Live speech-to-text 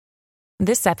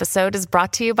This episode is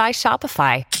brought to you by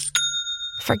Shopify.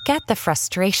 Forget the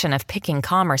frustration of picking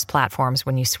commerce platforms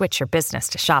when you switch your business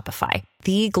to Shopify,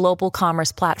 the global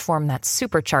commerce platform that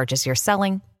supercharges your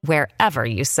selling wherever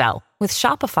you sell. With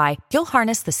Shopify, you'll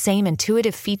harness the same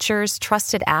intuitive features,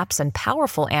 trusted apps, and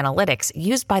powerful analytics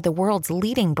used by the world's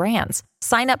leading brands.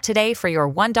 Sign up today for your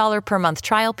 $1 per month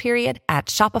trial period at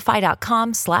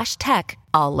shopify.com/tech,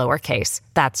 all lowercase.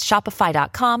 That's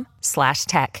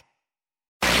shopify.com/tech.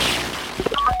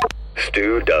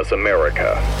 Stu Does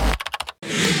America.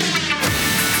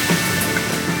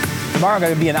 Tomorrow I'm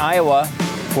going to be in Iowa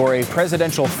for a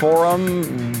presidential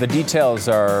forum. The details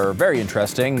are very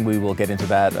interesting. We will get into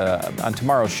that on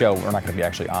tomorrow's show. We're not going to be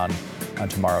actually on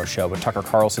tomorrow's show, but Tucker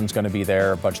Carlson's going to be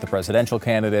there, a bunch of the presidential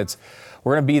candidates.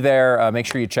 We're going to be there. Make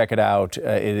sure you check it out.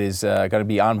 It is going to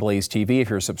be on Blaze TV if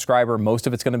you're a subscriber. Most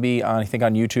of it's going to be, I think,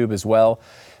 on YouTube as well.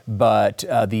 But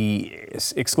the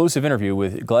exclusive interview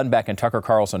with Glenn Beck and Tucker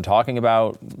Carlson talking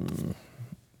about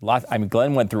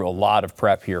Glenn went through a lot of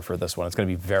prep here for this one. It's going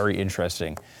to be very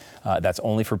interesting. That's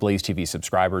only for Blaze TV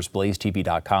subscribers,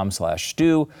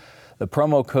 blazetv.com/Stu. The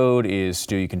promo code is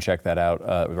Stu. You can check that out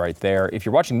right there. If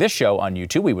you're watching this show on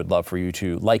YouTube, we would love for you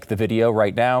to like the video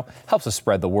right now. Helps us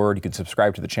spread the word. You can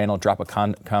subscribe to the channel, drop a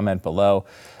comment below,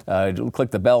 click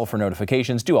the bell for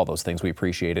notifications, do all those things. We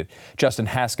appreciate it. Justin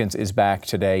Haskins is back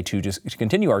today to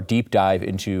continue our deep dive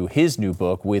into his new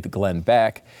book with Glenn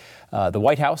Beck. The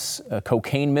White House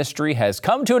cocaine mystery has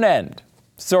come to an end,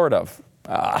 sort of.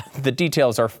 The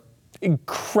details are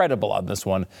incredible on this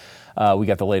one. We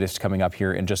got the latest coming up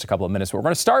here in just a couple of minutes. But we're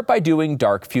going to start by doing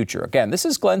Dark Future. Again, this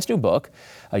is Glenn's new book.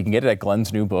 You can get it at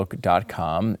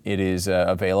glensnewbook.com. It is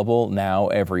available now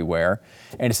everywhere.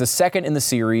 And it's the second in the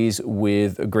series,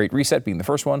 with Great Reset being the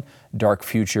first one, Dark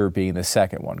Future being the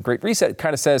second one. Great Reset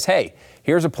kind of says, hey,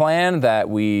 here's a plan that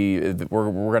we're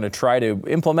going to try to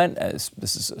implement. As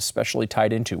this is especially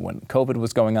tied into when COVID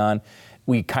was going on.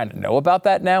 We kind of know about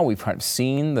that now. We've kind of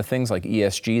seen the things like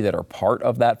ESG that are part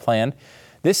of that plan.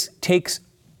 This takes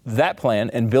that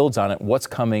plan and builds on it what's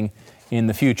coming in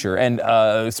the future. And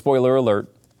spoiler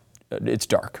alert, it's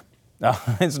dark.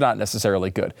 It's not necessarily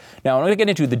good. Now, I'm going to get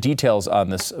into the details on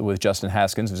this with Justin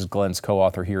Haskins, who's Glenn's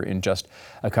co-author, here in just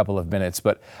a couple of minutes.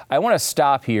 But I want to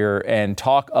stop here and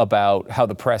talk about how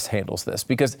the press handles this,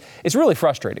 because it's really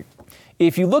frustrating.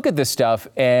 If you look at this stuff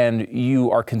and you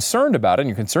are concerned about it, and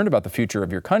you're concerned about the future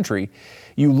of your country,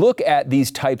 you look at these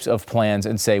types of plans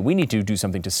and say, we need to do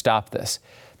something to stop this.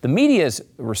 The media's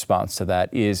response to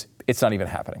that is, it's not even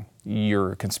happening.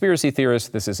 You're a conspiracy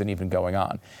theorist. This isn't even going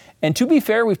on. And to be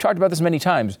fair, we've talked about this many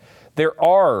times. There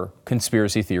are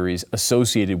conspiracy theories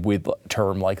associated with a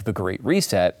term like the Great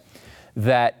Reset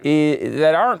that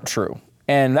aren't true.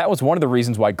 And that was one of the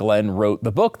reasons why Glenn wrote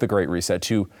the book, The Great Reset,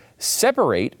 to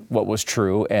separate what was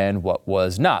true and what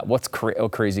was not. What's a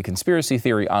crazy conspiracy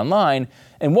theory online,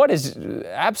 and what is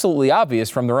absolutely obvious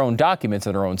from their own documents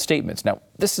and their own statements. Now,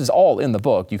 this is all in the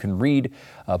book. You can read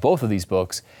both of these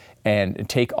books and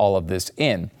take all of this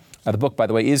in. The book, by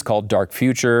the way, is called Dark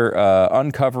Future,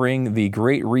 Uncovering the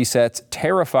Great Reset's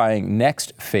Terrifying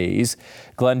Next Phase.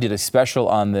 Glenn did a special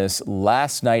on this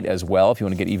last night as well, if you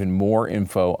want to get even more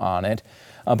info on it.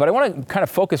 But I want to kind of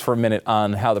focus for a minute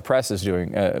on how the press is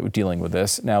dealing with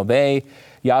this. Now,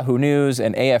 Yahoo News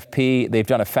and AFP, they've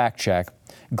done a fact check.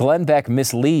 Glenn Beck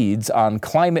misleads on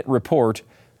climate report,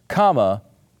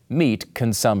 meat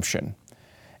consumption.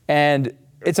 And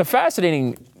it's a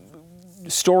fascinating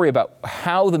story about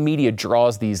how the media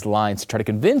draws these lines to try to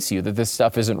convince you that this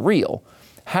stuff isn't real.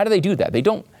 How do they do that?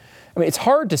 It's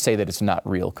hard to say that it's not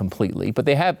real completely, but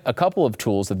they have a couple of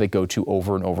tools that they go to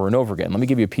over and over and over again. Let me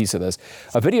give you a piece of this.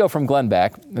 A video from Glenn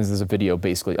Beck. This is a video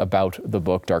basically about the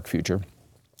book, Dark Future.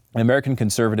 An American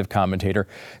conservative commentator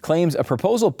claims a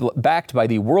proposal backed by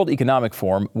the World Economic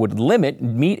Forum would limit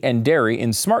meat and dairy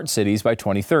in smart cities by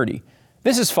 2030.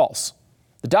 This is false.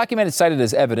 The document cited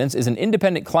as evidence is an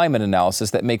independent climate analysis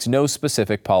that makes no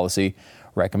specific policy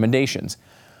recommendations.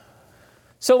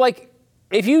 So,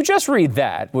 if you just read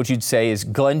that, what you'd say is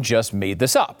Glenn just made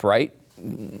this up, right?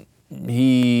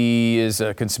 He is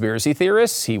a conspiracy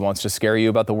theorist. He wants to scare you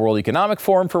about the World Economic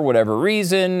Forum for whatever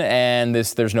reason, and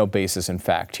there's no basis in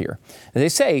fact here. They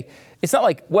say, it's not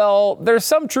like, well, there's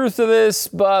some truth to this,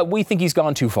 but we think he's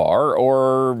gone too far,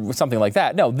 or something like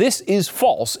that. No, this is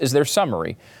false, is their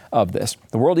summary of this.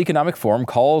 The World Economic Forum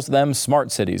calls them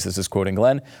smart cities, this is quoting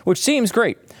Glenn, which seems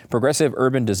great. Progressive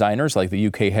urban designers like the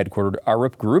UK headquartered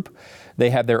Arup Group,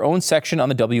 they have their own section on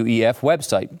the WEF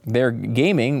website. They're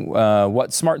gaming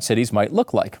what smart cities might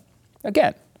look like.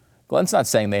 Again, Glenn's not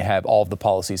saying they have all of the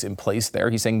policies in place there.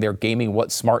 He's saying they're gaming what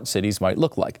smart cities might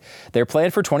look like. They're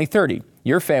planned for 2030.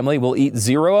 your family will eat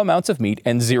 0 amounts of meat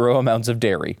and 0 amounts of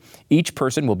dairy. Each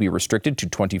person will be restricted to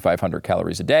 2,500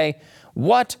 calories a day.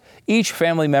 What? Each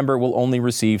family member will only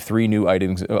receive 3 new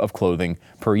items of clothing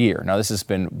per year. Now, this has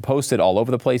been posted all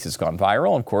over the place. It's gone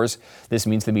viral. Of course, this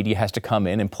means the media has to come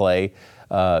in and play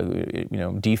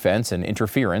defense and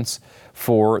interference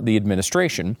for the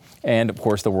administration and, of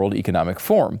course, the World Economic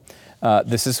Forum.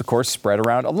 This is, of course, spread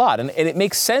around a lot. And it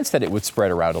makes sense that it would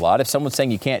spread around a lot. If someone's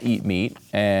saying you can't eat meat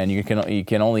and you can't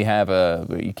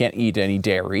eat any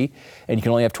dairy and you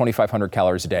can only have 2,500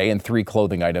 calories a day and 3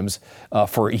 clothing items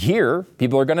for a year,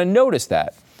 people are going to notice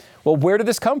that. Well, where did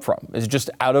this come from? Is it just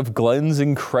out of Glenn's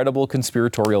incredible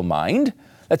conspiratorial mind?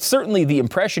 That's certainly the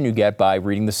impression you get by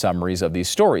reading the summaries of these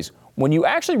stories. When you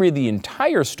actually read the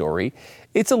entire story,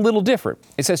 it's a little different.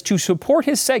 It says, to support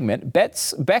his segment, Beck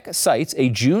cites a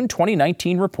June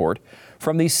 2019 report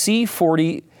from the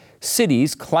C40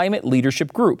 Cities Climate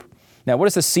Leadership Group. Now, what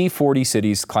is the C40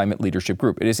 Cities Climate Leadership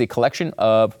Group? It is a collection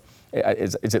of,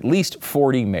 it's at least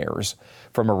 40 mayors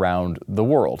from around the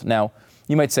world. Now,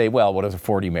 you might say, well, what are the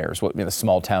 40 mayors? What, the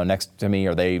small town next to me?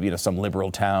 Are they, some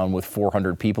liberal town with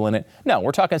 400 people in it? No,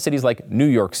 we're talking cities like New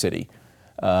York City,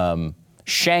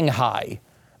 Shanghai,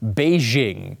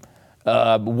 Beijing,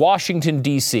 Washington,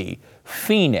 D.C.,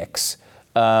 Phoenix,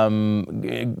 Buenos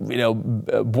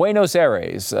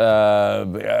Aires,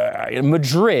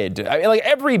 Madrid. Like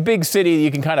every big city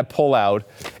you can kind of pull out,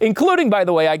 including, by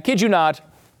the way, I kid you not,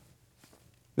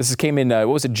 this came in,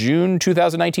 June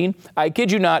 2019? I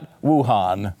kid you not,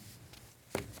 Wuhan.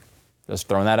 Just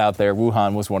throwing that out there.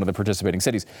 Wuhan was one of the participating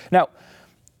cities. Now,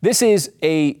 this is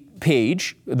a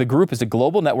page. The group is a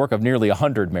global network of nearly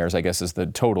 100 mayors, I guess is the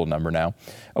total number now,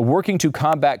 working to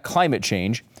combat climate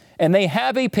change. And they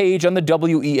have a page on the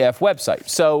WEF website.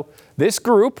 So this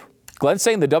group, Glenn's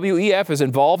saying the WEF is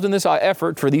involved in this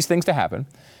effort for these things to happen.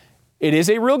 It is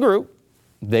a real group.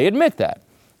 They admit that.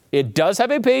 It does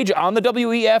have a page on the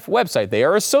WEF website. They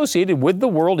are associated with the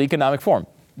World Economic Forum.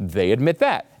 They admit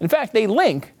that. In fact, they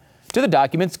link to the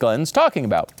documents Glenn's talking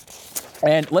about.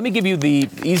 And let me give you the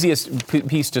easiest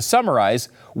piece to summarize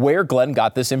where Glenn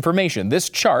got this information. This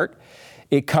chart,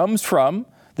 it comes from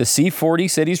the C40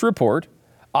 Cities report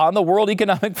on the World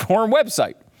Economic Forum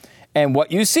website. And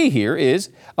what you see here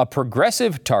is a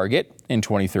progressive target in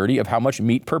 2030 of how much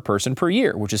meat per person per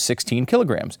year, which is 16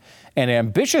 kilograms. An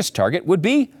ambitious target would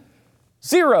be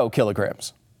 0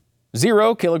 kilograms.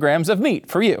 0 kilograms of meat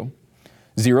for you.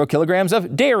 0 kilograms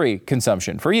of dairy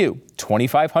consumption for you.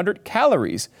 2,500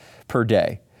 calories per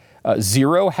day.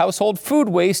 0 household food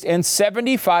waste and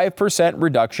 75%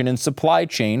 reduction in supply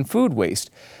chain food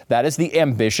waste. That is the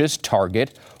ambitious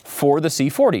target for the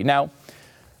C40. Now,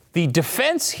 the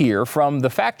defense here from the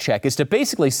fact check is to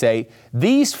basically say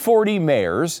these 40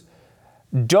 mayors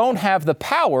don't have the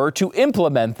power to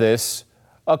implement this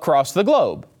across the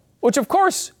globe, which of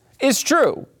course is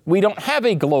true. We don't have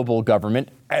a global government,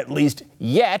 at least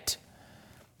yet.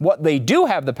 What they do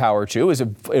have the power to is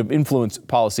influence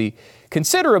policy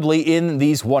considerably in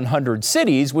these 100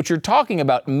 cities, which are talking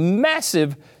about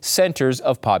massive centers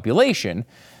of population.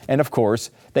 And of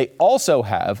course, they also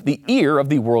have the ear of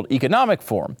the World Economic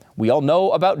Forum. We all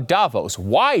know about Davos.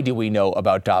 Why do we know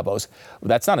about Davos?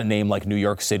 That's not a name like New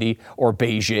York City or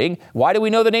Beijing. Why do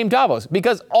we know the name Davos?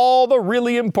 Because all the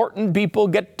really important people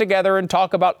get together and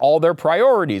talk about all their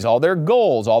priorities, all their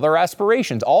goals, all their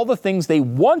aspirations, all the things they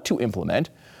want to implement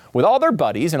with all their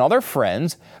buddies and all their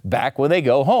friends back when they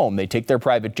go home. They take their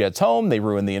private jets home, they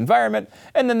ruin the environment,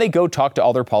 and then they go talk to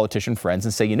all their politician friends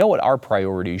and say, you know what, our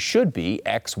priorities should be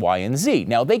X, Y, and Z.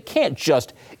 Now, they can't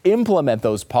just implement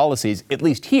those policies, at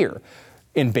least here.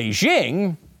 In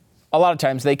Beijing, a lot of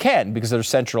times they can because they're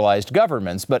centralized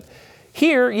governments, but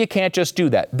here you can't just do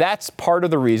that. That's part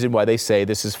of the reason why they say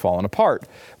this has fallen apart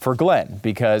for Glenn,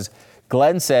 because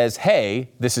Glenn says, hey,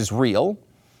 this is real.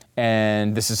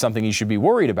 And this is something you should be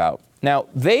worried about. Now,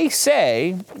 they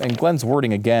say, and Glenn's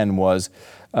wording again was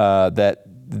that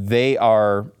they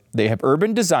have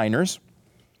urban designers.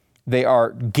 They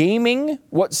are gaming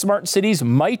what smart cities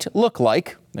might look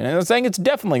like. And I'm saying it's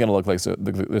definitely going to look like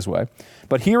this way.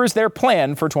 But here is their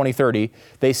plan for 2030.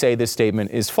 They say this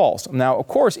statement is false. Now, of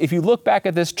course, if you look back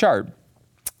at this chart,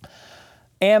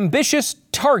 ambitious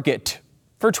target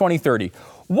for 2030.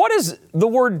 What does the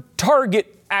word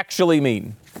target actually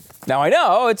mean? Now, I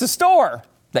know it's a store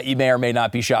that you may or may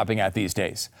not be shopping at these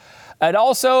days. It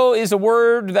also is a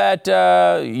word that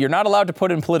you're not allowed to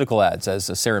put in political ads, as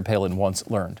Sarah Palin once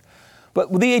learned.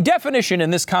 But the definition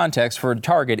in this context for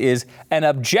target is an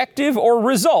objective or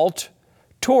result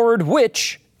toward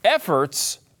which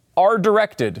efforts are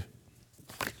directed.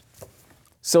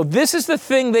 So this is the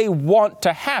thing they want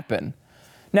to happen.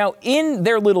 Now, in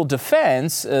their little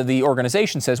defense, the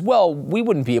organization says, well, we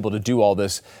wouldn't be able to do all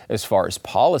this as far as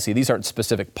policy. These aren't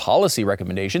specific policy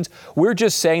recommendations. We're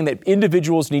just saying that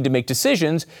individuals need to make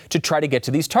decisions to try to get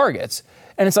to these targets.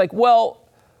 And it's like, well,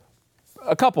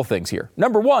 a couple things here.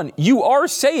 Number one, you are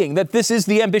saying that this is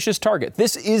the ambitious target.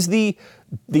 This is the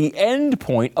end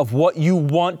point of what you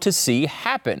want to see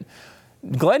happen.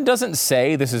 Glenn doesn't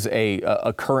say this is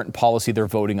a current policy they're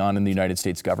voting on in the United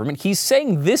States government. He's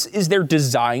saying this is their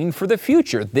design for the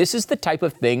future. This is the type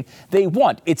of thing they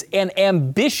want. It's an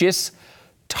ambitious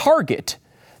target.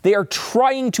 They are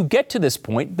trying to get to this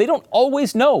point. They don't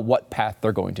always know what path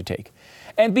they're going to take.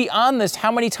 And beyond this,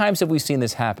 how many times have we seen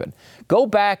this happen? Go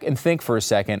back and think for a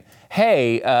second.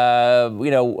 Hey,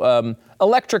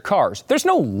 electric cars. There's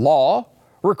no law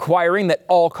requiring that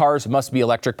all cars must be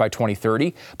electric by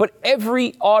 2030, but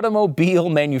every automobile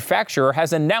manufacturer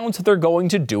has announced that they're going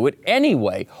to do it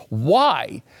anyway.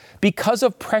 Why? Because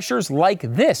of pressures like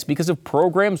this, because of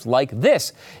programs like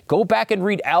this. Go back and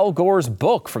read Al Gore's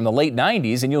book from the late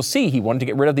 90s, and you'll see he wanted to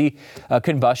get rid of the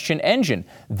combustion engine.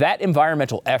 That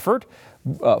environmental effort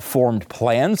formed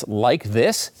plans like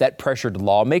this that pressured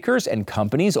lawmakers and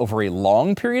companies over a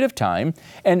long period of time.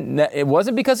 And it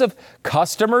wasn't because of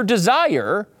customer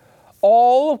desire.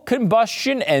 All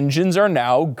combustion engines are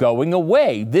now going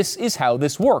away. This is how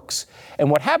this works.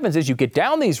 And what happens is you get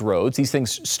down these roads, these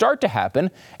things start to happen,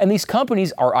 and these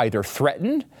companies are either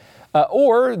threatened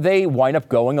or they wind up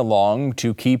going along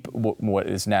to keep what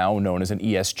is now known as an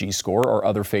ESG score or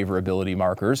other favorability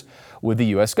markers with the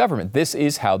U.S. government. This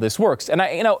is how this works. And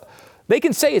they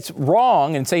can say it's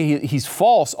wrong and say he's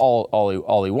false all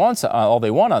they want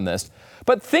on this.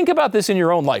 But think about this in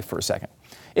your own life for a second.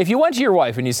 If you went to your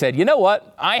wife and you said, you know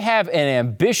what, I have an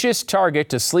ambitious target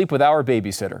to sleep with our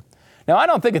babysitter. Now, I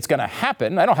don't think it's going to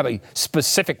happen. I don't have a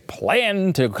specific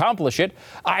plan to accomplish it.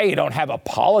 I don't have a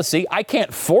policy. I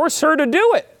can't force her to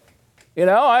do it.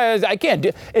 I can't do.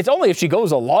 It's only if she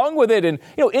goes along with it. And,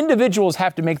 individuals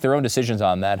have to make their own decisions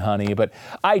on that, honey. But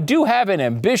I do have an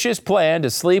ambitious plan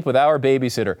to sleep with our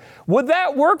babysitter. Would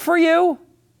that work for you?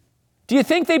 Do you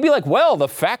think they'd be like, well, the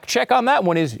fact check on that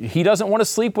one is he doesn't want to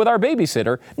sleep with our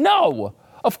babysitter? No,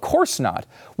 of course not.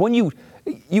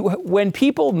 When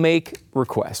people make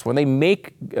requests, when they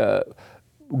make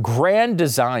grand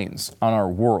designs on our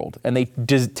world, and they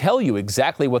tell you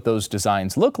exactly what those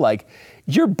designs look like,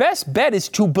 your best bet is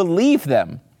to believe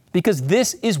them, because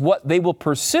this is what they will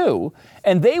pursue,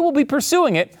 and they will be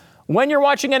pursuing it when you're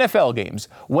watching NFL games,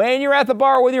 when you're at the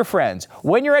bar with your friends,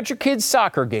 when you're at your kid's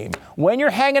soccer game, when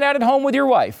you're hanging out at home with your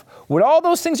wife. When all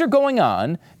those things are going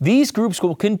on, these groups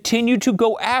will continue to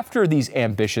go after these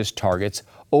ambitious targets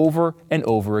over and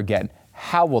over again.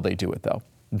 How will they do it, though?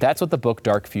 That's what the book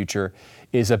Dark Future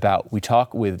is about. We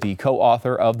talk with the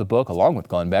co-author of the book, along with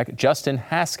Glenn Beck, Justin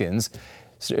Haskins,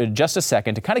 just a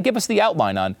second to kind of give us the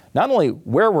outline on not only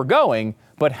where we're going,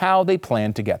 but how they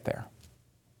plan to get there.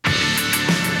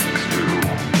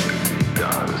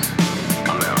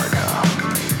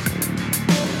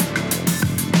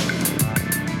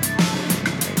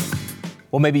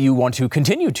 Well, maybe you want to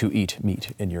continue to eat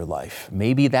meat in your life.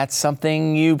 Maybe that's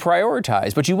something you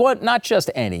prioritize, but you want not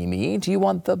just any meat, you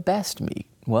want the best meat.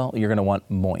 Well, you're going to want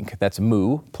Moink. That's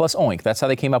moo plus oink. That's how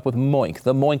they came up with Moink,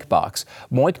 the Moink box.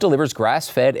 Moink delivers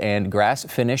grass-fed and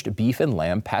grass-finished beef and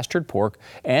lamb, pastured pork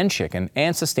and chicken,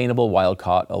 and sustainable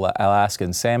wild-caught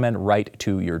Alaskan salmon right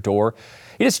to your door.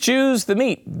 You just choose the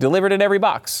meat delivered in every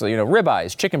box.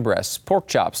 Ribeyes, chicken breasts, pork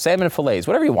chops, salmon fillets,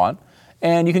 whatever you want.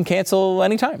 And you can cancel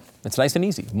anytime. It's nice and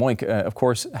easy. Moink, of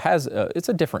course, it's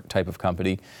a different type of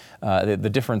company. The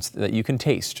difference that you can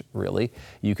taste, really.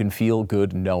 You can feel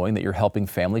good knowing that you're helping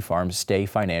family farms stay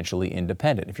financially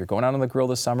independent. If you're going out on the grill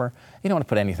this summer, you don't want to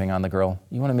put anything on the grill.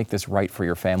 You want to make this right for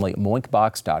your family.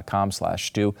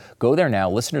 Moinkbox.com/stew. Go there now.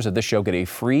 Listeners of this show get a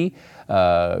free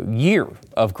year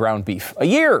of ground beef. A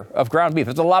year of ground beef.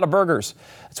 That's a lot of burgers.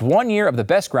 It's 1 year of the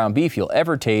best ground beef you'll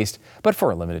ever taste, but for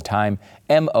a limited time.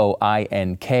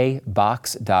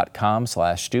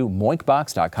 MOINKbox.com/stew.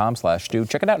 Moinkbox.com/stew.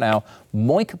 Check it out now.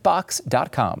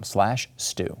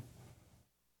 Moinkbox.com/stew.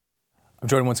 I'm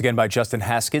joined once again by Justin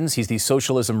Haskins. He's the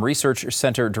Socialism Research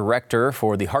Center Director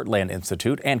for the Heartland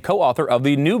Institute and co-author of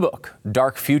the new book,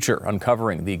 Dark Future,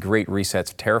 Uncovering the Great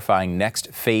Reset's Terrifying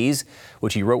Next Phase,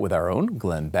 which he wrote with our own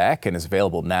Glenn Beck and is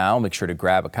available now. Make sure to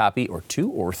grab a copy or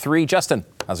two or three. Justin,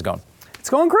 how's it going?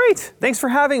 It's going great. Thanks for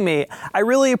having me. I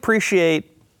really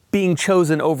appreciate being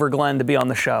chosen over Glenn to be on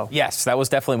the show. Yes, that was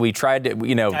definitely, we tried to,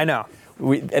 I know.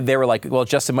 they were like, well,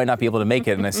 Justin might not be able to make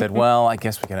it. And I said, well, I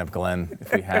guess we can have Glenn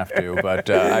if we have to. But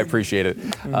I appreciate it.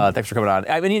 Thanks for coming on.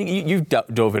 I mean, you've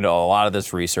dove into a lot of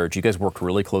this research. You guys worked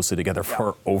really closely together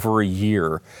for over a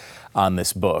year on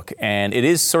this book. And it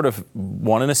is sort of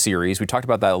one in a series. We talked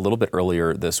about that a little bit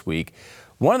earlier this week.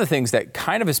 One of the things that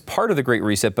kind of is part of the Great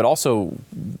Reset, but also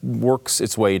works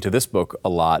its way into this book a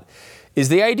lot, is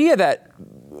the idea that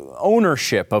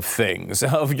ownership of things,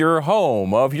 of your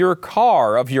home, of your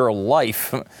car, of your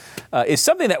life, is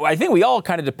something that I think we all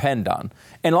kind of depend on.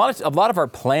 And a lot of our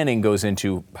planning goes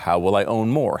into, how will I own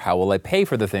more? How will I pay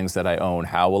for the things that I own?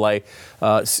 How will I,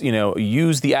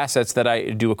 use the assets that I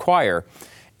do acquire?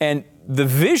 And the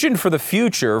vision for the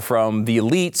future from the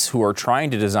elites who are trying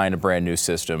to design a brand new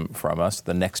system from us,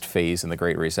 the next phase in the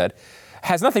Great Reset,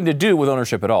 has nothing to do with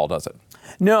ownership at all, does it?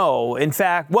 No, in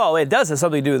fact, well, it does have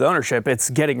something to do with ownership.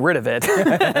 It's getting rid of it.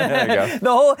 There you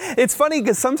go. It's funny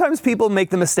because sometimes people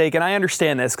make the mistake, and I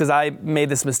understand this because I made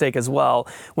this mistake as well.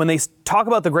 When they talk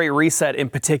about the Great Reset in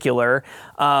particular,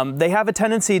 they have a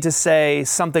tendency to say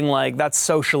something like, that's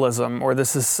socialism, or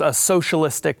this is a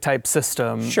socialistic type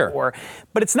system. Sure.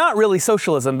 But it's not really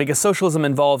socialism, because socialism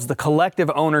involves the collective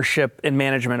ownership and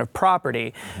management of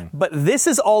property. But this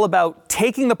is all about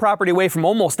taking the property away from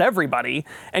almost everybody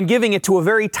and giving it to a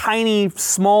very tiny,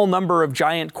 small number of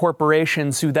giant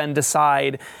corporations who then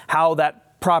decide how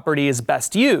that property is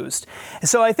best used.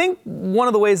 So I think one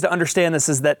of the ways to understand this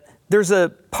is that there's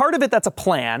a part of it that's a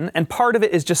plan, and part of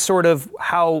it is just sort of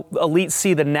how elites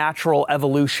see the natural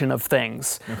evolution of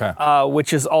things,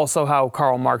 which is also how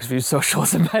Karl Marx views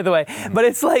socialism, by the way. But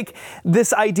it's like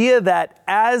this idea that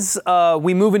as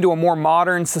we move into a more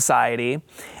modern society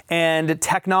and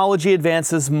technology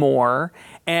advances more,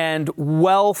 and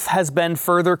wealth has been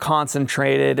further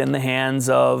concentrated in the hands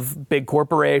of big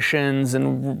corporations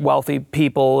and wealthy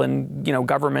people and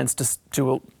governments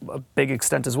to a big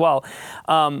extent as well.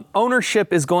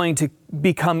 Ownership is going to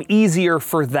become easier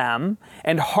for them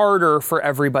and harder for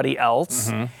everybody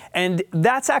else. And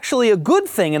that's actually a good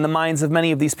thing in the minds of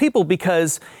many of these people,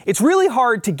 because it's really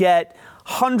hard to get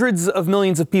hundreds of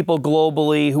millions of people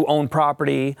globally who own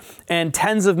property and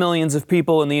tens of millions of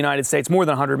people in the United States, more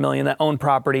than 100 million, that own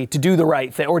property, to do the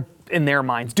right thing, or in their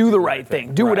minds, do the right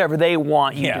thing, do whatever they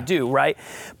want you to do, right?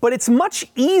 But it's much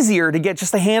easier to get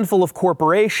just a handful of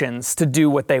corporations to do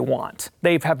what they want.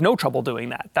 They have no trouble doing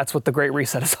that. That's what the Great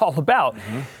Reset is all about.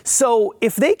 So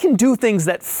if they can do things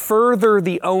that further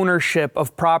the ownership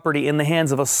of property in the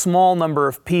hands of a small number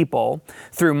of people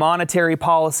through monetary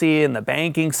policy and the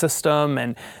banking system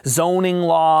and zoning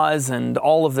laws and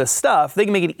all of this stuff, they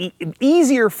can make it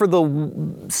easier for the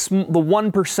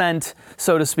 1%,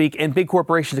 so to speak, and big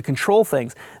corporations to control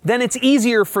things, then it's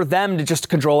easier for them to just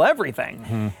control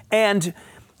everything. And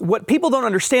what people don't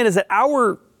understand is that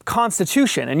our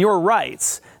Constitution and your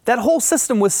rights, that whole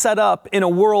system was set up in a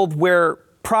world where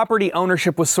property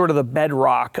ownership was sort of the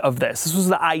bedrock of this. This was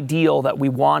the ideal that we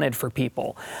wanted for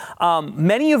people.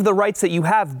 Many of the rights that you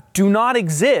have do not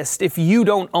exist if you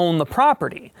don't own the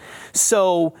property.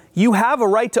 So you have a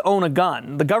right to own a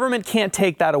gun. The government can't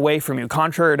take that away from you,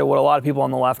 contrary to what a lot of people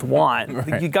on the left want.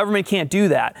 The government can't do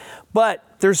that. But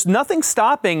there's nothing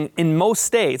stopping, in most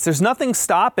states, there's nothing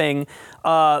stopping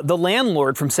the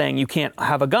landlord from saying you can't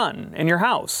have a gun in your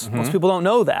house. Most people don't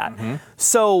know that.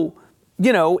 So,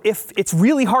 if it's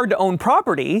really hard to own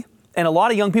property, and a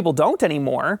lot of young people don't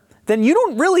anymore, then you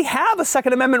don't really have a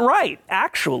Second Amendment right,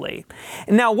 actually.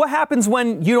 Now, what happens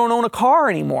when you don't own a car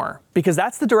anymore? Because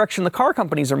that's the direction the car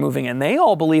companies are moving in. They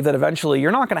all believe that eventually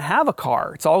you're not going to have a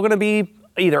car. It's all going to be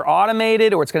either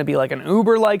automated, or it's going to be like an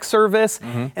Uber-like service.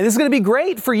 And this is going to be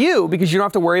great for you because you don't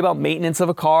have to worry about maintenance of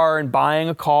a car and buying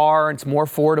a car. And it's more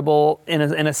affordable in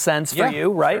a sense for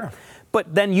you, right? Sure.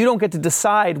 But then you don't get to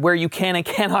decide where you can and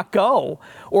cannot go,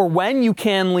 or when you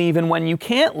can leave and when you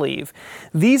can't leave.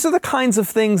 These are the kinds of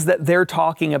things that they're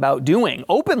talking about doing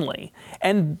openly.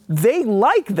 And they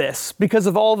like this because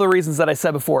of all the reasons that I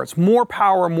said before. It's more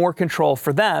power, more control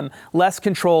for them, less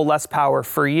control, less power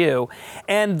for you.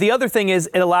 And the other thing is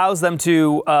it allows them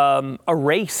to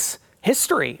erase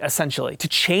history, essentially, to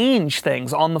change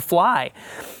things on the fly.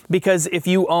 Because if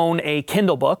you own a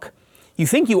Kindle book, you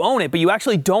think you own it, but you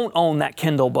actually don't own that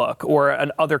Kindle book, or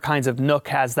other kinds of Nook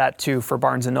has that too for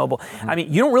Barnes & Noble. I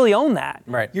mean, you don't really own that.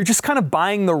 Right. You're just kind of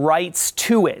buying the rights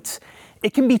to it.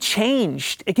 It can be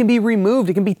changed. It can be removed.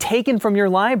 It can be taken from your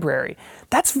library.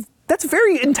 That's that's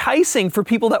very enticing for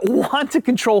people that want to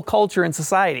control culture and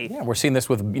society. Yeah, we're seeing this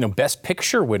with Best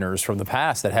Picture winners from the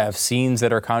past that have scenes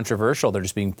that are controversial. They're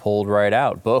just being pulled right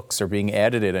out. Books are being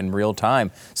edited in real time,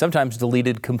 sometimes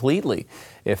deleted completely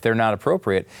if they're not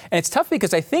appropriate. And it's tough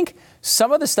because I think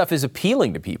some of the stuff is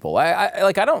appealing to people.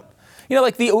 I don't.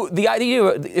 Like the idea,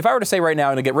 if I were to say right now,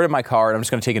 I'm going to get rid of my car and I'm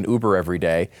just going to take an Uber every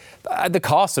day, the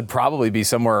cost would probably be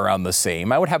somewhere around the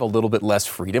same. I would have a little bit less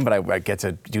freedom, but I get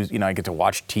to do, I get to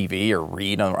watch TV or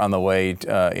read on the way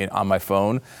on my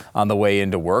phone on the way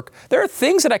into work. There are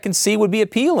things that I can see would be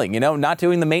appealing. Not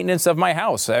doing the maintenance of my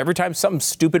house. Every time something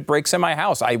stupid breaks in my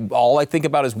house, all I think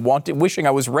about is wishing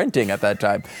I was renting at that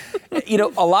time.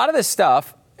 A lot of this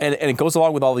stuff. And it goes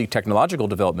along with all the technological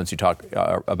developments you talk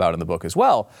about in the book as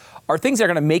well, are things that are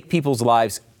going to make people's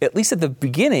lives, at least at the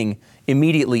beginning,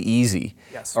 immediately easy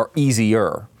or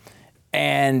easier.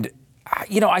 And,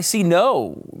 I see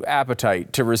no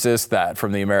appetite to resist that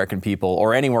from the American people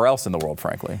or anywhere else in the world,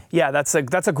 frankly. Yeah, that's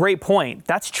a great point.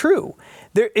 That's true.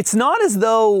 It's not as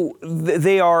though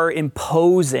they are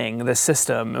imposing the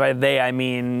system. By they, I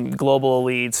mean global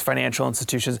elites, financial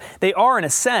institutions. They are in a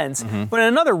sense, but in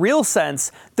another real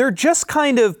sense, they're just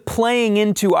kind of playing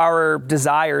into our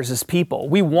desires as people.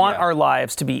 We want our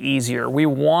lives to be easier. We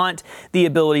want the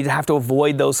ability to have to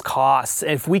avoid those costs.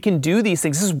 And if we can do these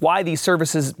things, this is why these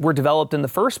services were developed in the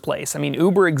first place. I mean,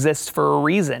 Uber exists for a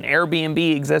reason.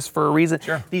 Airbnb exists for a reason.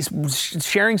 Sure. These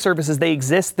sharing services, they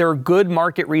exist. There are good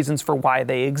market reasons for why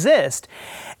they exist.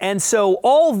 And so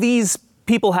all these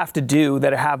people have to do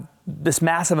that have this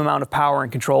massive amount of power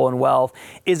and control and wealth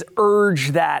is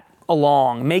urge that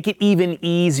along, make it even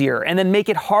easier, and then make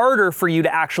it harder for you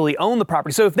to actually own the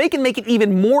property. So if they can make it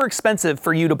even more expensive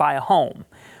for you to buy a home,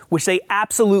 which they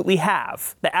absolutely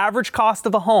have. The average cost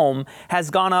of a home has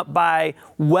gone up by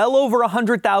well over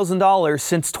 $100,000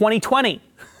 since 2020.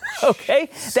 Okay?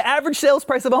 The average sales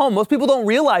price of a home, most people don't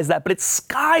realize that, but it's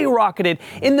skyrocketed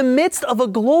in the midst of a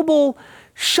global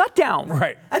shutdown.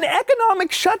 Right. An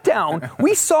economic shutdown.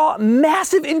 We saw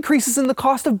massive increases in the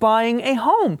cost of buying a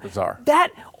home. Bizarre.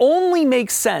 That only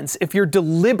makes sense if you're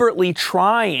deliberately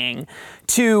trying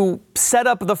to set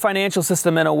up the financial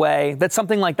system in a way that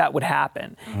something like that would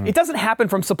happen. It doesn't happen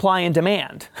from supply and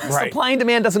demand. Right. Supply and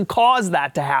demand doesn't cause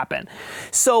that to happen.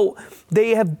 So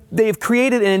they have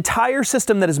created an entire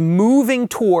system that is moving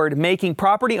toward making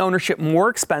property ownership more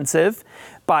expensive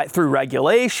through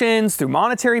regulations, through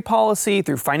monetary policy,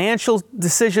 through financial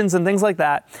decisions and things like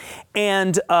that.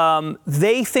 And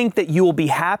they think that you will be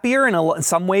happier, and in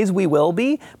some ways we will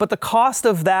be, but the cost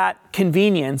of that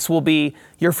convenience will be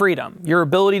your freedom, your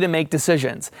ability to make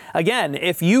decisions. Again,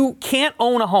 if you can't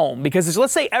own a home, because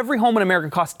let's say every home in America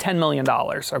costs $10 million,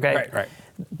 okay? Right.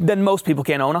 Then most people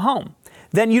can't own a home.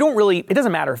 Then it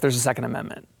doesn't matter if there's a Second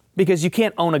Amendment, because you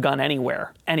can't own a gun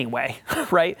anywhere anyway,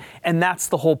 right? And that's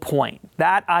the whole point.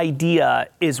 That idea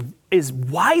is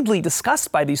widely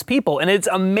discussed by these people, and it's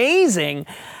amazing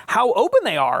how open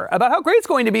they are about how great it's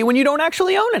going to be when you don't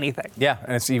actually own anything. Yeah,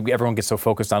 and everyone gets so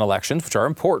focused on elections, which are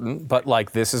important, but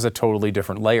this is a totally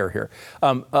different layer here.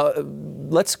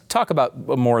 Let's talk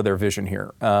about more of their vision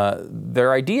here.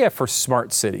 Their idea for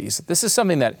smart cities. This is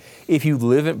something that if you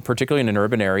live particularly in an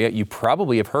urban area, you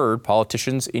probably have heard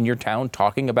politicians in your town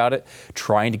talking about it,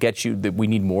 trying to get you that we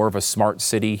need more of a smart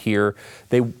city here.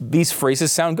 These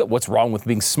phrases sound good. What's wrong with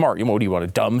being smart? What do you want, a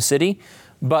dumb city?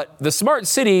 But the smart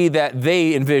city that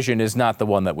they envision is not the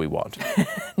one that we want.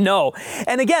 No.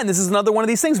 And again, this is another one of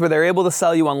these things where they're able to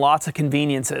sell you on lots of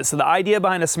conveniences. So the idea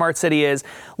behind a smart city is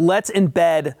let's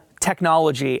embed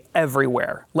technology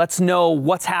everywhere. Let's know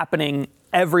what's happening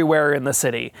everywhere in the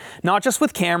city, not just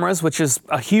with cameras, which is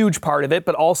a huge part of it,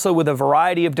 but also with a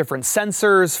variety of different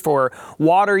sensors for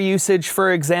water usage,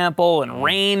 for example, and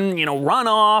rain,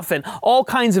 runoff, and all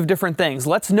kinds of different things.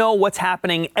 Let's know what's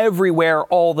happening everywhere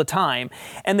all the time.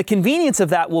 And the convenience of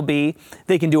that will be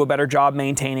they can do a better job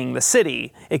maintaining the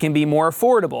city. It can be more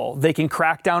affordable. They can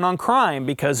crack down on crime,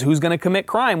 because who's going to commit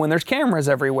crime when there's cameras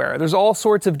everywhere? There's all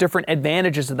sorts of different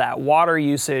advantages to that. Water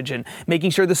usage and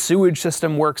making sure the sewage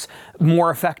system works more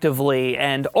effectively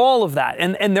and all of that.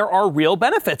 And there are real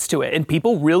benefits to it. And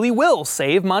people really will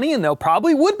save money, and there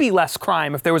probably would be less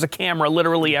crime if there was a camera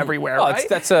literally everywhere. Right?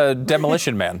 That's a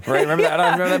Demolition Man, right? Remember that?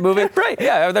 Remember that movie? Right.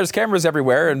 Yeah, there's cameras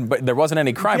everywhere, but there wasn't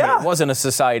any crime. But it wasn't a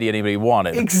society anybody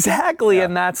wanted. Exactly,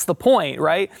 and that's the point,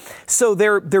 right? So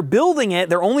they're building it.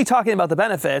 They're only talking about the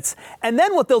benefits. And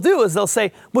then what they'll do is they'll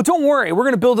say, well, don't worry. We're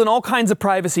going to build in all kinds of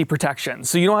privacy protections,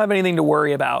 so you don't have anything to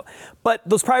worry about. But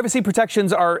those privacy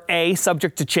protections are, A,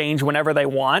 subject to change whenever they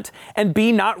want, and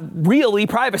B, not really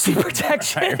privacy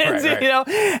protections, right. you know?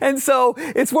 And so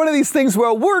it's one of these things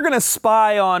where we're going to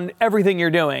spy on everything you're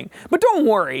doing. But don't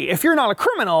worry, if you're not a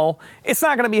criminal, it's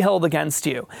not going to be held against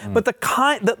you. But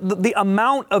the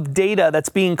amount of data that's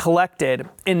being collected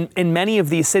in many of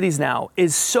these cities now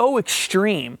is so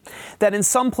extreme that in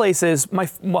some places, my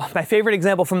favorite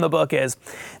example from the book is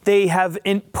they have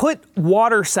put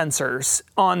water sensors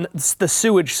on the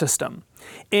sewage system.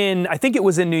 I think it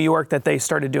was in New York that they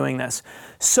started doing this,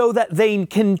 so that they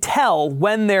can tell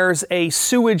when there's a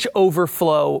sewage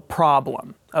overflow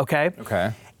problem, okay?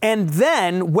 Okay. And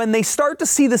then when they start to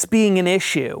see this being an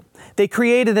issue, they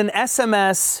created an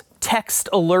SMS text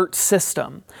alert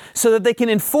system so that they can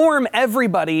inform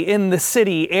everybody in the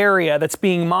city area that's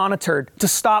being monitored to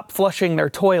stop flushing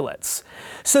their toilets.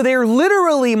 So they're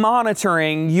literally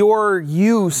monitoring your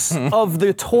use of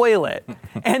the toilet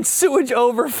and sewage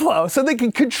overflow so they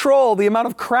can control the amount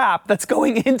of crap that's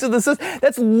going into the system.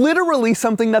 That's literally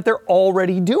something that they're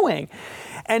already doing.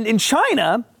 And in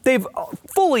China, they've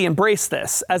fully embraced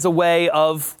this as a way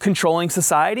of controlling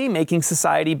society, making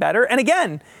society better. And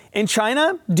again, in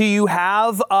China, do you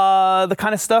have the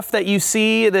kind of stuff that you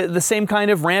see, the same kind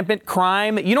of rampant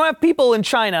crime? You don't have people in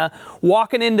China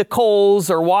walking into Kohl's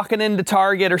or walking into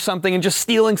Target or something and just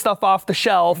stealing stuff off the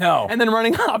shelf and then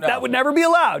running off. No. That would never be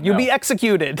allowed. You'd be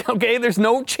executed, okay? There's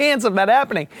no chance of that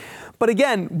happening. But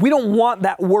again, we don't want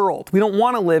that world. We don't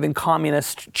want to live in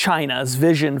communist China's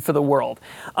vision for the world.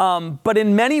 But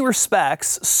in many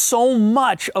respects, so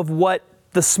much of what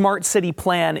the smart city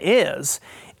plan is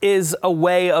a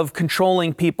way of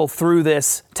controlling people through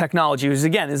this technology, which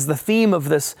again is the theme of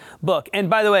this book. And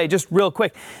by the way, just real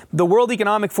quick, the World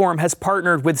Economic Forum has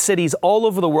partnered with cities all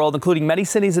over the world, including many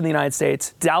cities in the United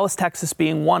States, Dallas, Texas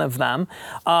being one of them,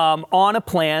 on a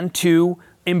plan to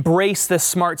embrace this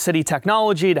smart city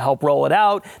technology to help roll it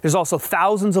out. There's also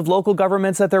thousands of local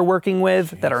governments that they're working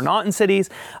with that are not in cities.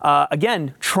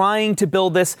 Again, trying to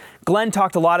build this. Glenn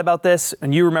talked a lot about this,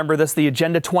 and you remember this, the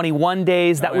Agenda 21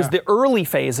 days. That was the early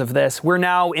phase of this. We're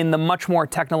now in the much more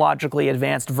technologically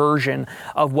advanced version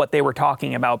of what they were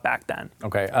talking about back then.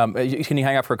 Okay. Can you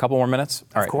hang out for a couple more minutes?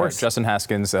 All right. Of course. Justin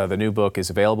Haskins, the new book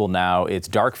is available now. It's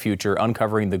Dark Future,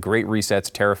 Uncovering the Great Reset's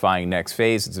Terrifying Next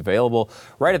Phase. It's available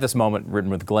right at this moment, written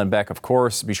with Glenn Beck, of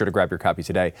course. Be sure to grab your copy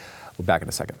today. We'll be back in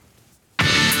a second.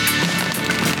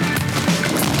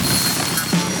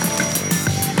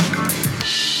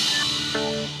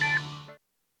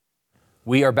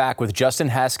 We are back with Justin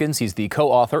Haskins. He's the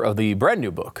co-author of the brand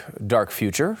new book, Dark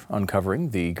Future,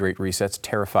 Uncovering the Great Reset's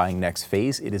Terrifying Next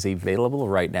Phase. It is available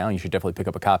right now. You should definitely pick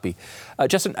up a copy.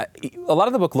 Justin, a lot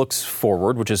of the book looks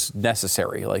forward, which is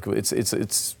necessary. Like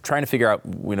it's trying to figure out,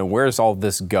 where's all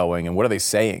this going and what are they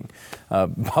saying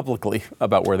publicly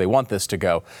about where they want this to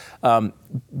go.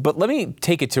 But let me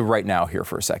take it to right now here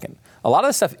for a second. A lot of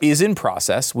the stuff is in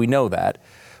process. We know that.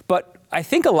 But I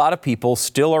think a lot of people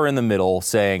still are in the middle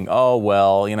saying, oh,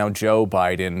 well, Joe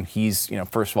Biden, he's,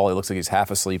 first of all, he looks like he's half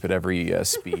asleep at every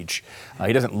speech.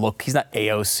 He's not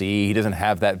AOC. He doesn't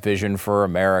have that vision for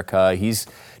America. He's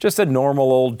just a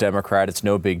normal old Democrat. It's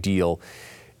no big deal.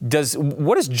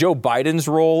 What is Joe Biden's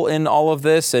role in all of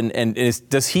this? And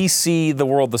does he see the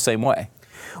world the same way?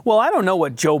 Well, I don't know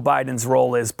what Joe Biden's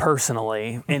role is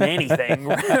personally in anything,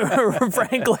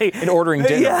 frankly. In ordering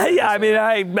dinner. Yeah. I mean,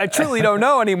 I truly don't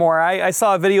know anymore. I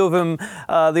saw a video of him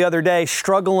the other day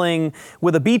struggling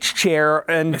with a beach chair,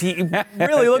 and he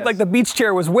really looked like the beach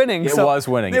chair was winning. It was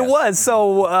winning. It was.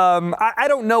 So I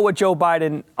don't know what Joe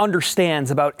Biden understands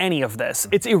about any of this.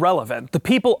 It's irrelevant. The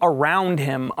people around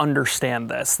him understand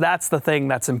this. That's the thing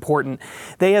that's important.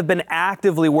 They have been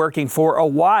actively working for a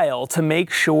while to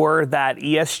make sure that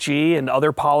ESG and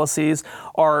other policies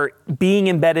are being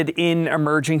embedded in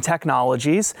emerging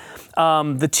technologies.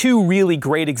 The two really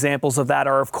great examples of that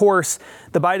are, of course,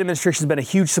 the Biden administration has been a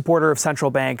huge supporter of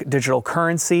central bank digital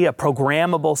currency, a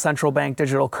programmable central bank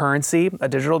digital currency, a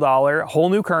digital dollar, a whole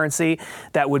new currency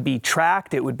that would be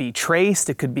tracked, it would be traced,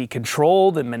 it could be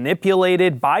controlled and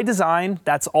manipulated by design.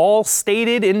 That's all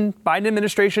stated in Biden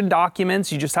administration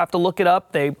documents. You just have to look it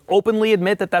up. They openly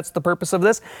admit that that's the purpose of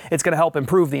this. It's going to help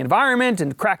improve the environment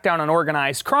and crack down on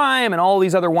organized crime and all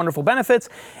these other wonderful benefits.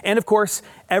 And of course,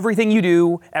 everything you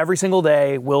do every single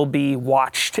day will be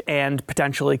watched and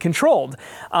potentially controlled.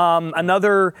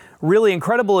 Another really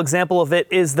incredible example of it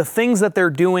is the things that they're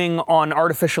doing on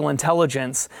artificial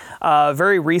intelligence.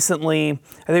 Very recently,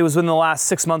 I think it was within the last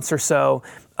 6 months or so,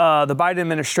 the Biden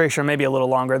administration, maybe a little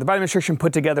longer, the Biden administration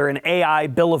put together an AI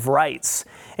Bill of Rights.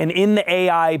 And in the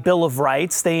AI Bill of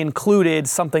Rights, they included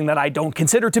something that I don't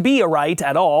consider to be a right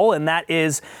at all, and that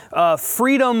is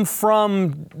freedom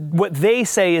from what they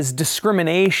say is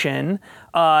discrimination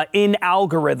in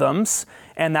algorithms.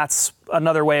 And that's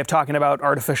another way of talking about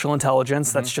artificial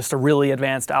intelligence. That's just a really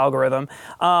advanced algorithm.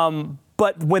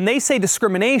 But when they say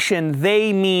discrimination,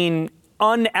 they mean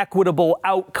unequitable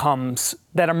outcomes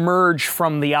that emerge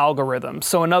from the algorithm.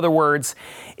 So in other words,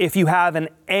 if you have an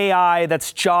AI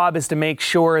that's job is to make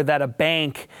sure that a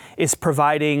bank is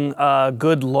providing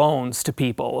good loans to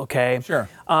people, okay? Sure.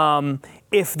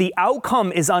 If the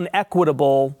outcome is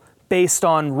unequitable based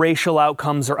on racial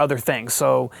outcomes or other things,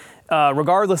 so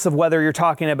regardless of whether you're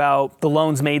talking about the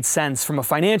loans made sense from a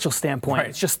financial standpoint, right.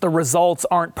 It's just the results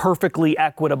aren't perfectly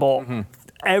equitable.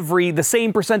 The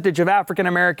same percentage of African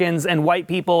Americans and white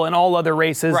people and all other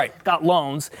races got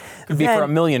loans. Could be for a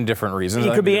million different reasons.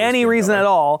 It could be any reason at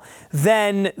all.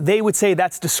 Then they would say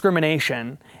that's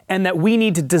discrimination, and that we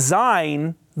need to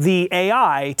design the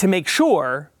AI to make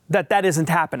sure that that isn't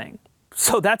happening.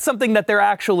 So that's something that they're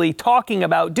actually talking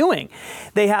about doing.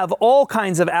 They have all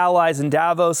kinds of allies in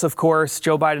Davos, of course.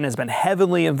 Joe Biden has been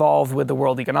heavily involved with the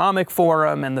World Economic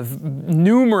Forum and the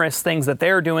numerous things that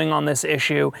they're doing on this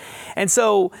issue. And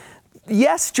so,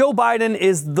 yes, Joe Biden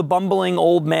is the bumbling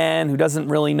old man who doesn't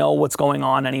really know what's going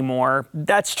on anymore.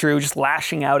 That's true, just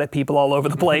lashing out at people all over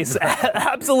the place.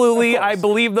 Absolutely, I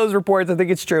believe those reports. I think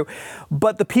it's true.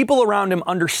 But the people around him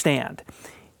understand.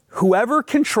 Whoever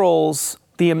controls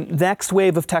the next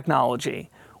wave of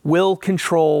technology will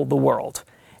control the world.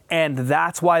 And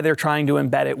that's why they're trying to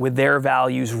embed it with their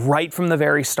values right from the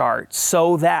very start,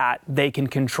 so that they can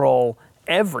control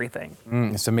everything.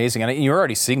 It's amazing. And you're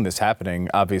already seeing this happening,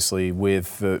 obviously,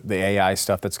 with the AI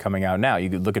stuff that's coming out now. You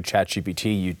could look at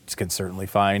ChatGPT, you can certainly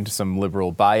find some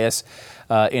liberal bias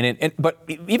in it. But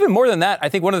even more than that, I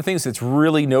think one of the things that's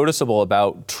really noticeable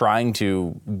about trying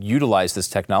to utilize this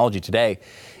technology today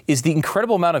is the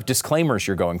incredible amount of disclaimers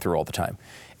you're going through all the time.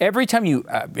 Every time you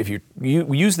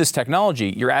use this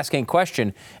technology, you're asking a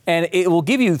question, and it will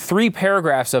give you 3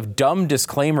 paragraphs of dumb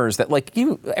disclaimers that, like,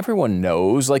 everyone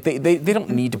knows. Like, they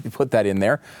don't need to put that in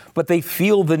there, but they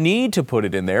feel the need to put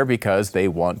it in there because they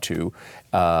want to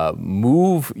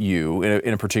move you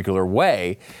in a particular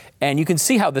way. And you can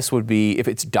see how this would be, if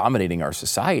it's dominating our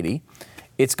society,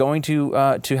 it's going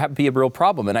to be a real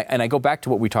problem. And I go back to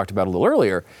what we talked about a little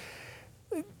earlier.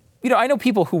 You know, I know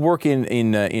people who work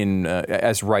in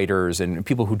as writers and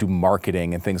people who do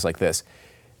marketing and things like this.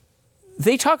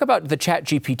 They talk about the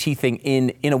ChatGPT thing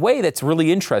in a way that's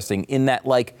really interesting, in that,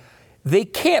 like, they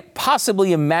can't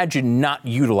possibly imagine not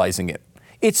utilizing it.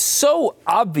 It's so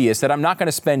obvious that I'm not going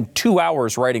to spend 2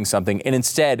 hours writing something and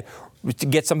instead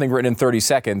get something written in 30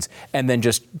 seconds and then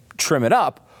just trim it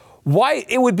up. Why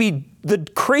it would be the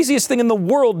craziest thing in the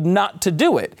world not to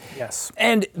do it. Yes.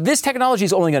 And this technology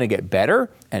is only going to get better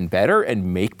and better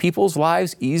and make people's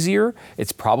lives easier.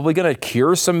 It's probably going to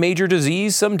cure some major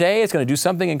disease someday. It's going to do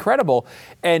something incredible.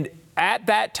 And at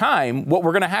that time, what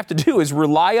we're going to have to do is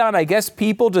rely on, I guess,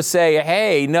 people to say,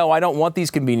 hey, no, I don't want these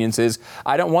conveniences.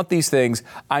 I don't want these things.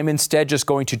 I'm instead just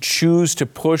going to choose to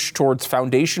push towards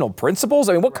foundational principles.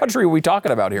 I mean, what country are we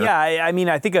talking about here? Yeah, I mean,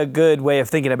 I think a good way of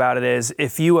thinking about it is,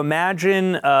 if you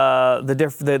imagine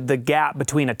the gap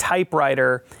between a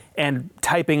typewriter and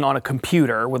typing on a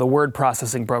computer with a word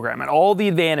processing program, and all the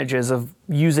advantages of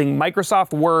using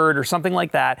Microsoft Word or something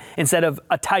like that instead of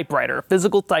a typewriter, a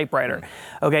physical typewriter.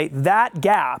 Okay, that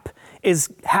gap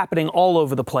is happening all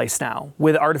over the place now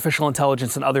with artificial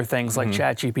intelligence and other things like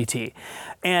ChatGPT.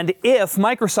 And if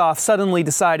Microsoft suddenly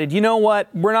decided, you know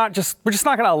what, we're just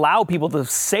not going to allow people to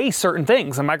say certain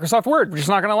things in Microsoft Word. We're just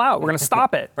not going to allow it. We're going to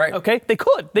stop it. Right. Okay, they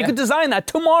could design that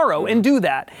tomorrow and do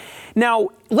that. Now,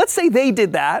 let's say they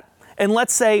did that. And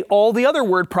let's say all the other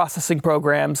word processing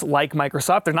programs like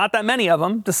Microsoft, there are not that many of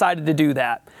them, decided to do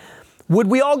that. Would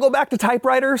we all go back to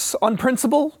typewriters on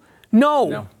principle?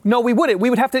 No, we wouldn't.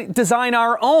 We would have to design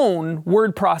our own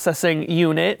word processing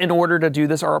unit in order to do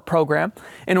this, or a program,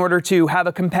 in order to have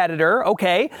a competitor.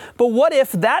 Okay, but what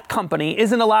if that company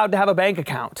isn't allowed to have a bank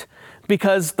account?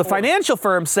 Because the financial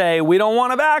firms say, we don't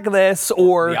want to back this,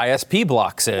 or the ISP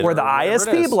blocks it. Or the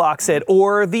ISP blocks it,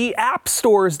 or the app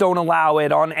stores don't allow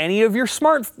it on any of your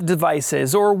smart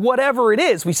devices, or whatever it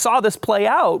is. We saw this play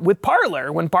out with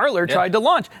Parler. When Parler tried to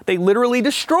launch, they literally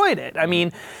destroyed it. I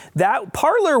mean, that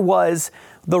Parler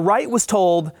the right was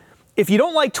told, if you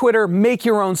don't like Twitter, make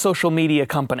your own social media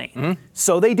company.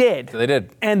 So they did.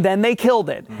 And then they killed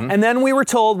it. And then we were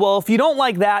told, well, if you don't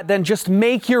like that, then just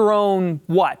make your own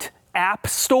what? app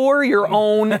store, your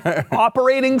own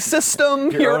operating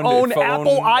system, your own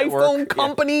Apple iPhone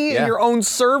company, your own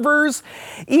servers.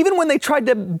 Even when they tried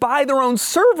to buy their own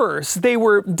servers, they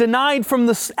were denied from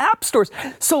the app stores.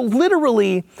 So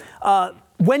literally,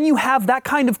 when you have that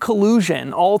kind of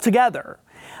collusion all together,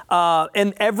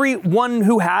 and everyone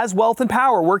who has wealth and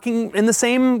power working in the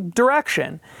same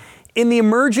direction, in the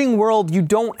emerging world, you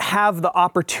don't have the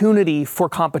opportunity for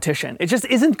competition. It just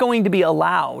isn't going to be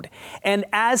allowed. And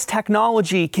as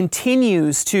technology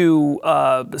continues to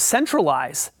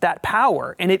centralize that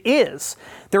power, and it is,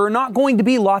 there are not going to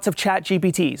be lots of chat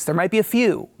GPTs. There might be a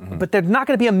few, but there's not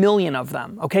going to be a million of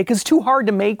them, okay? Because it's too hard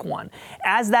to make one.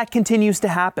 As that continues to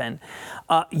happen,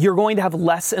 you're going to have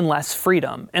less and less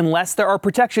freedom unless there are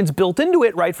protections built into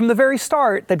it right from the very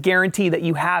start that guarantee that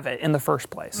you have it in the first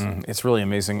place. It's really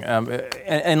amazing.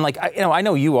 And like, I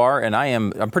know you are, and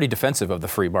I'm pretty defensive of the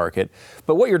free market,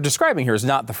 but what you're describing here is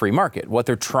not the free market. What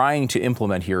they're trying to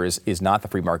implement here is not the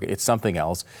free market. It's something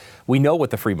else. We know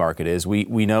what the free market is.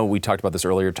 We know, we talked about this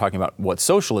earlier, talking about what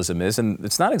socialism is, and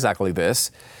it's not exactly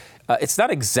this. It's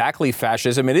not exactly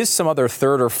fascism. It is some other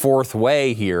third or fourth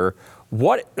way here.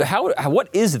 What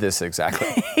is this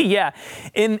exactly? Yeah,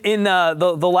 in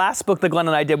the last book that Glenn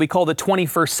and I did, we called it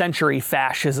 21st century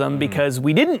fascism because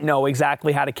we didn't know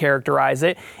exactly how to characterize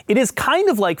it. It is kind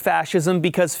of like fascism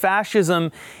because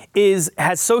fascism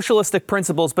has socialistic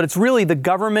principles, but it's really the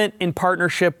government in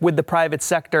partnership with the private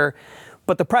sector.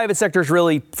 But the private sector is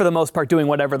really, for the most part, doing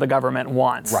whatever the government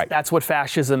wants. Right. That's what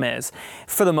fascism is,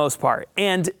 for the most part.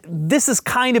 And this is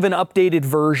kind of an updated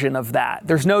version of that.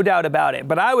 There's no doubt about it.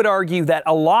 But I would argue that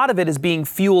a lot of it is being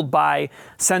fueled by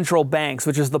central banks,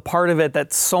 which is the part of it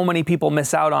that so many people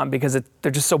miss out on because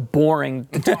they're just so boring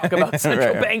to talk about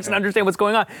central banks and understand what's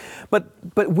going on. But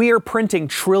we are printing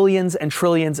trillions and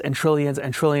trillions and trillions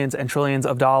and trillions and trillions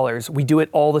of dollars. We do it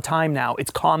all the time now.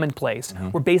 It's commonplace.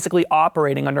 We're basically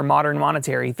operating under modern monetary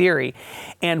theory.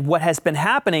 And what has been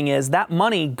happening is that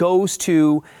money goes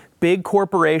to big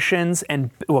corporations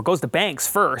it goes to banks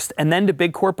first, and then to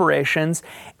big corporations,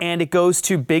 and it goes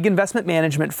to big investment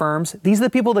management firms. These are the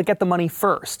people that get the money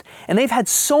first. And they've had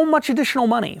so much additional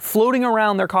money floating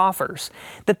around their coffers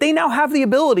that they now have the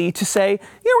ability to say,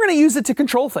 we're going to use it to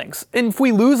control things. And if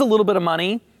we lose a little bit of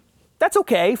money, that's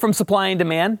okay from supply and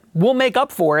demand. We'll make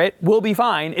up for it. We'll be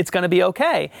fine. It's going to be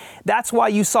okay. That's why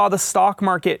you saw the stock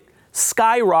market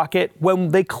skyrocket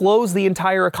when they closed the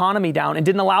entire economy down and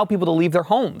didn't allow people to leave their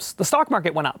homes. The stock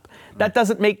market went up. That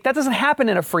doesn't happen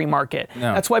in a free market.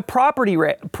 No. That's why property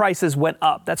prices went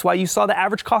up. That's why you saw the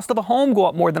average cost of a home go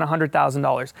up more than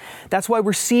 $100,000. That's why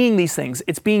we're seeing these things.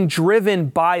 It's being driven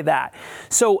by that.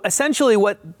 So essentially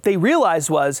what they realized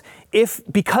was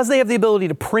because they have the ability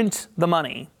to print the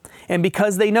money and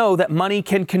because they know that money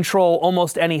can control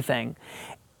almost anything,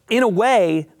 in a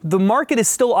way, the market is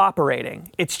still operating.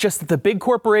 It's just that the big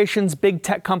corporations, big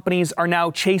tech companies are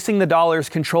now chasing the dollars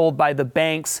controlled by the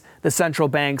banks, the central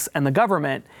banks, and the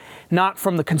government, not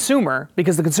from the consumer,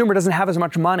 because the consumer doesn't have as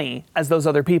much money as those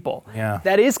other people. Yeah.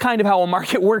 That is kind of how a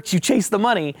market works. You chase the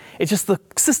money. It's just the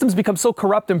systems become so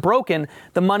corrupt and broken,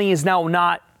 the money is now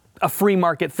not a free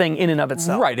market thing in and of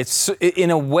itself. Right. It's in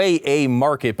a way a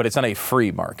market, but it's not a free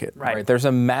market. Right. There's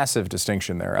a massive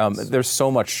distinction there. There's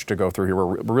so much to go through here.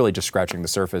 We're really just scratching the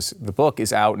surface. The book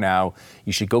is out now.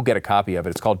 You should go get a copy of it.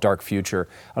 It's called Dark Future,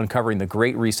 Uncovering the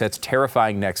Great Reset's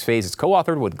Terrifying Next Phase. It's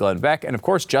co-authored with Glenn Beck and, of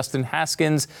course, Justin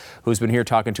Haskins, who's been here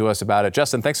talking to us about it.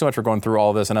 Justin, thanks so much for going through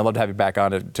all of this, and I'd love to have you back on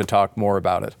to talk more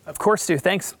about it. Of course, Stu.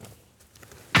 Thanks.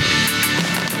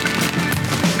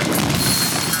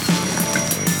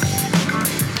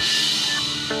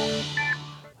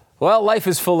 Well, life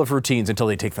is full of routines until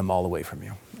they take them all away from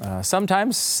you.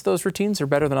 Sometimes those routines are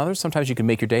better than others. Sometimes you can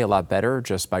make your day a lot better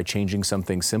just by changing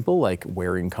something simple, like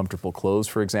wearing comfortable clothes,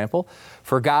 for example.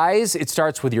 For guys, it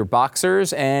starts with your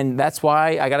boxers, and that's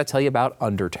why I got to tell you about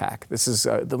Undertac. This is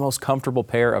the most comfortable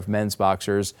pair of men's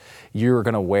boxers you're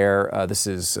going to wear.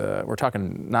 We're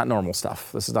talking not normal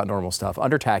stuff. This is not normal stuff.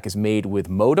 Undertac is made with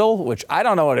modal, which I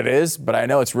don't know what it is, but I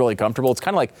know it's really comfortable. It's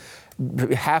kind of like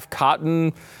half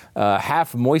cotton,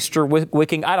 half moisture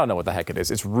wicking. I don't know what the heck it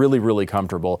is. It's really, really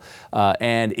comfortable.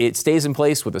 And it stays in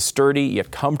place with a sturdy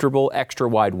yet comfortable extra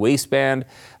wide waistband.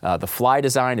 The fly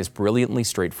design is brilliantly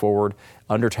straightforward.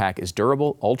 Undertac is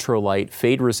durable, ultralight,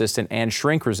 fade resistant, and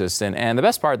shrink resistant. And the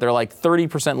best part, they're like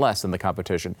 30% less than the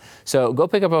competition. So go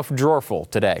pick up a drawerful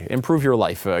today. Improve your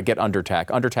life. Get Undertac.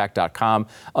 Undertac.com.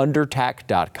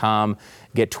 Undertac.com.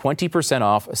 Get 20%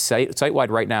 off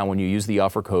site-wide right now when you use the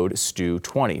offer code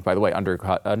STU20. By the way,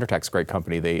 Undertac's a great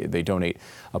company. They donate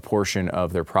a portion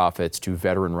of their profits to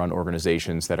veteran-run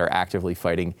organizations that are actively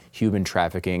fighting human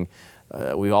trafficking.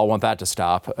 We all want that to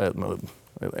stop.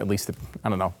 At least, I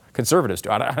don't know, conservatives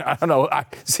do. I don't know.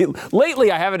 See,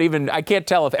 lately I can't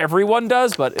tell if everyone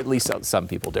does, but at least some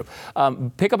people do.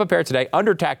 Pick up a pair today.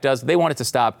 Undertack does. They want it to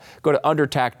stop. Go to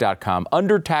undertack.com.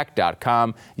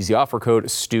 Undertack.com. Use the offer code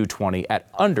STU20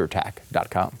 at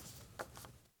undertack.com.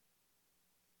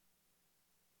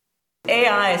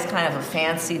 AI is kind of a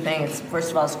fancy thing.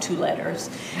 First of all, it's 2 letters.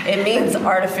 It means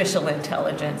artificial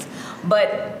intelligence.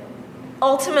 But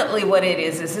ultimately what it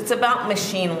is it's about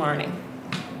machine learning.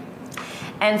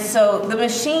 And so the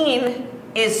machine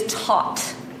is taught.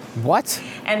 What?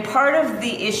 And part of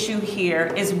the issue here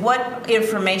is what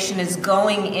information is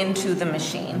going into the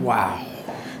machine. Wow.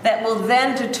 That will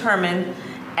then determine,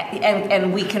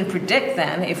 and we can predict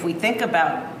then, if we think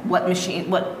about what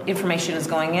information is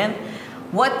going in,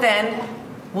 what then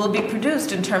will be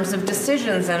produced in terms of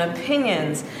decisions and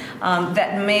opinions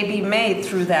that may be made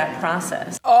through that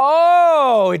process.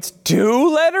 Oh, it's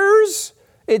 2 letters?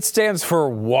 It stands for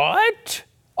what?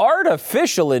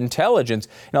 Artificial intelligence.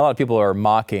 And a lot of people are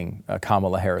mocking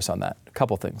Kamala Harris on that. A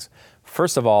couple things.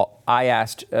 First of all, I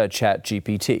asked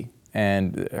ChatGPT,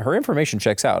 and her information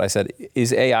checks out. I said,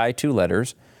 is AI 2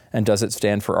 letters? And does it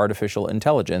stand for artificial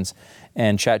intelligence?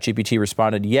 And ChatGPT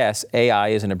responded, yes, AI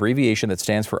is an abbreviation that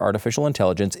stands for artificial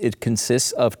intelligence. It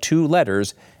consists of 2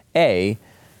 letters, A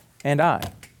and I.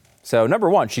 So number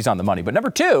 1, she's on the money. But number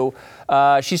 2,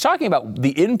 she's talking about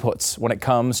the inputs when it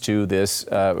comes to this,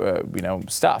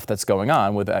 stuff that's going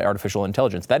on with artificial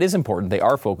intelligence. That is important. They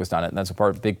are focused on it, and that's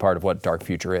a big part of what dark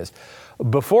future is.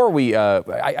 Before we,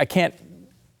 I can't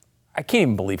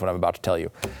even believe what I'm about to tell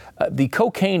you. The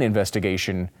cocaine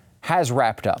investigation has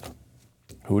wrapped up.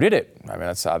 Who did it? I mean,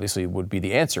 that's obviously would be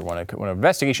the answer. When an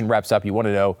investigation wraps up, you want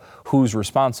to know who's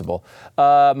responsible.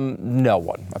 No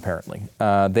one, apparently.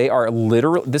 They are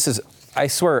literally, I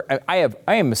swear, I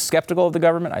am skeptical of the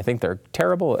government. I think they're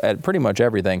terrible at pretty much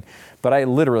everything. But I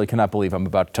literally cannot believe I'm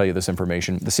about to tell you this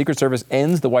information. The Secret Service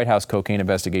ends the White House cocaine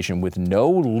investigation with no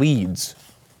leads.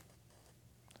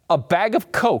 A bag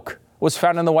of coke was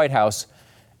found in the White House,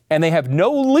 and they have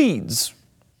no leads.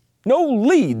 No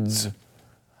leads.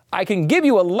 I can give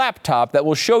you a laptop that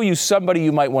will show you somebody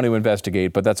you might want to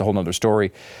investigate, but that's a whole nother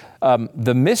story.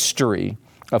 The mystery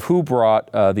of who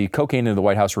brought the cocaine into the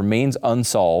White House remains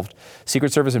unsolved.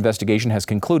 Secret Service investigation has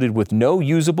concluded with no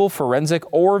usable forensic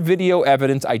or video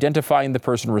evidence identifying the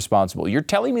person responsible. You're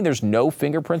telling me there's no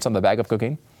fingerprints on the bag of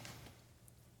cocaine?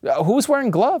 Who was wearing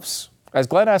gloves? As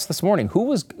Glenn asked this morning, who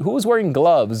was wearing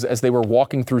gloves as they were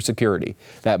walking through security?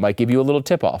 That might give you a little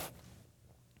tip-off.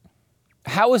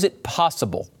 How is it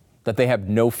possible that they have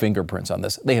no fingerprints on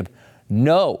this? They have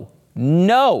no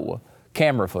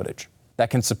camera footage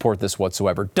that can support this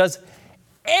whatsoever. Does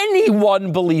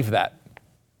anyone believe that?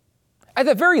 At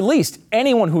the very least,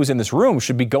 anyone who's in this room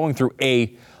should be going through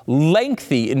a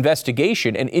lengthy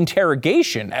investigation and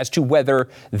interrogation as to whether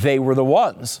they were the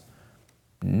ones.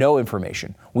 No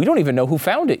information. We don't even know who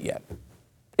found it yet.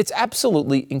 It's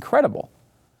absolutely incredible.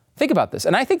 Think about this.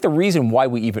 And I think the reason why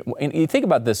and you think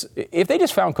about this, if they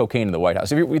just found cocaine in the White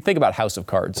House, if we think about House of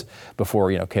Cards before,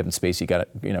 Kevin Spacey got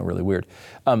really weird.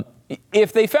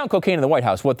 If they found cocaine in the White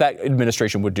House, what that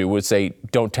administration would do would say,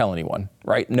 don't tell anyone,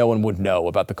 right? No one would know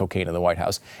about the cocaine in the White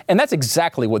House. And that's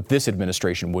exactly what this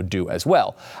administration would do as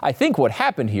well. I think what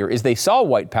happened here is they saw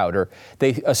white powder.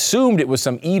 They assumed it was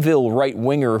some evil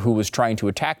right-winger who was trying to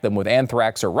attack them with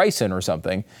anthrax or ricin or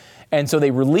something. And so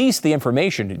they released the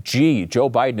information, gee, Joe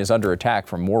Biden is under attack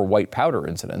from more white powder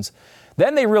incidents.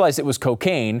 Then they realized it was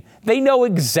cocaine. They know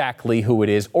exactly who it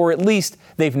is, or at least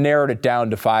they've narrowed it down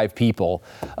to 5 people,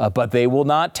 but they will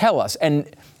not tell us.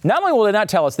 And not only will they not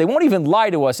tell us, they won't even lie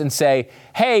to us and say,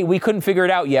 hey, we couldn't figure it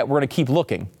out yet, we're going to keep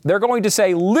looking. They're going to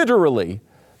say literally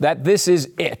that this is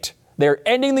it. They're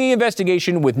ending the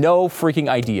investigation with no freaking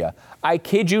idea. I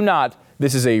kid you not,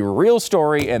 this is a real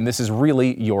story, and this is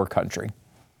really your country.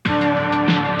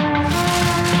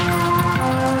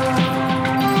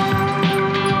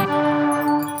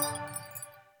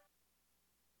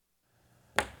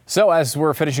 So as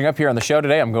we're finishing up here on the show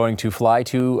today, I'm going to fly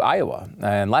to Iowa.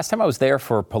 And last time I was there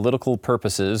for political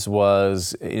purposes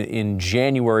was in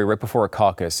January, right before a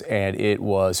caucus, and it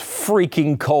was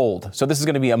freaking cold. So this is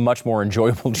going to be a much more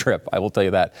enjoyable trip, I will tell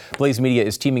you that. Blaze Media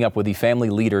is teaming up with the family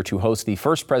leader to host the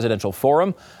first presidential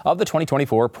forum of the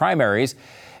 2024 primaries.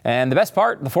 And the best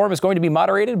part, the forum is going to be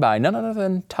moderated by none other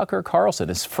than Tucker Carlson,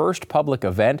 his first public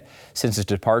event since his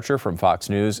departure from Fox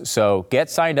News. So get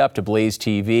signed up to Blaze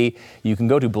TV. You can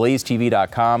go to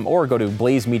blazetv.com or go to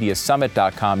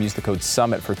blazemediasummit.com. Use the code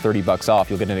SUMMIT for $30 off.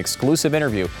 You'll get an exclusive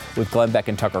interview with Glenn Beck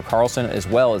and Tucker Carlson, as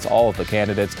well as all of the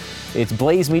candidates. It's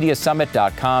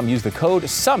blazemediasummit.com. Use the code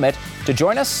SUMMIT to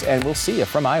join us, and we'll see you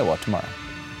from Iowa tomorrow.